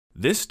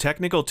This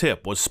technical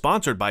tip was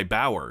sponsored by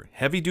Bauer,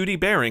 Heavy Duty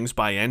Bearings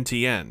by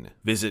NTN.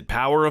 Visit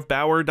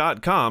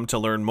powerofbauer.com to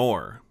learn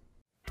more.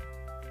 Do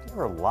you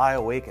ever lie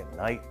awake at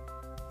night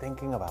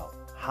thinking about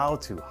how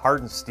to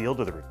harden steel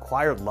to the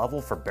required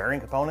level for bearing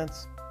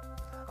components?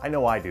 I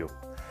know I do.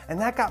 And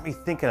that got me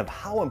thinking of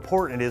how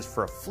important it is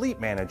for a fleet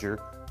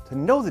manager to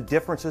know the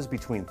differences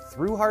between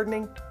through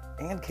hardening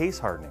and case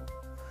hardening.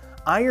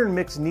 Iron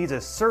mix needs a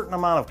certain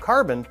amount of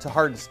carbon to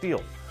harden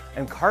steel,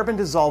 and carbon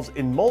dissolves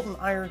in molten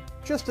iron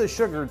just as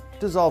sugar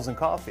dissolves in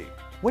coffee.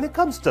 When it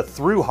comes to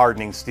through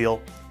hardening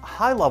steel, a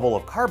high level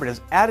of carbon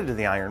is added to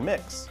the iron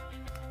mix.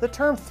 The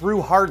term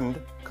through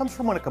hardened comes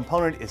from when a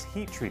component is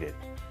heat treated.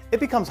 It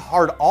becomes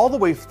hard all the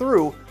way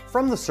through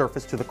from the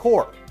surface to the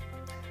core.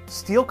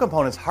 Steel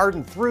components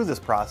hardened through this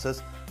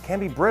process can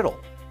be brittle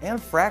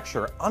and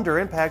fracture under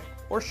impact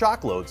or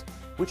shock loads,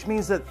 which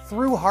means that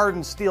through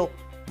hardened steel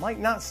might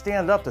not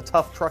stand up to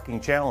tough trucking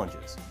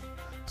challenges.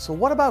 So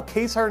what about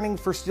case hardening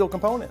for steel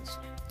components?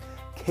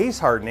 Case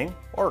hardening,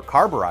 or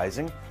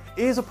carburizing,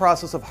 is a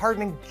process of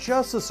hardening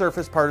just the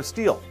surface part of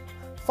steel.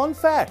 Fun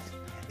fact,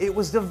 it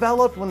was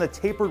developed when the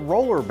tapered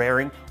roller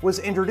bearing was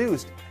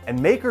introduced,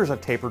 and makers of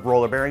tapered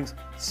roller bearings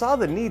saw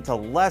the need to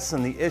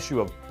lessen the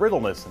issue of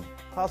brittleness and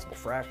possible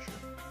fracture.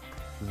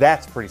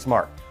 That's pretty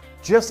smart,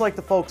 just like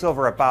the folks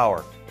over at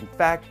Bauer. In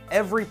fact,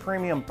 every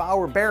premium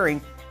Bauer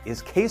bearing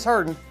is case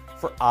hardened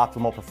for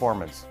optimal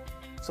performance.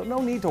 So no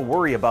need to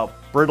worry about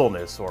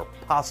brittleness or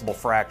possible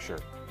fracture.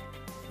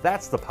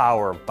 That's the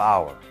power of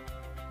Bauer.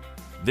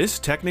 This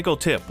technical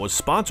tip was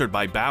sponsored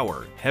by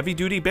Bauer, Heavy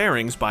Duty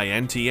Bearings by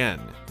NTN.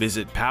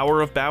 Visit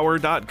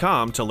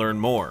powerofbauer.com to learn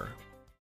more.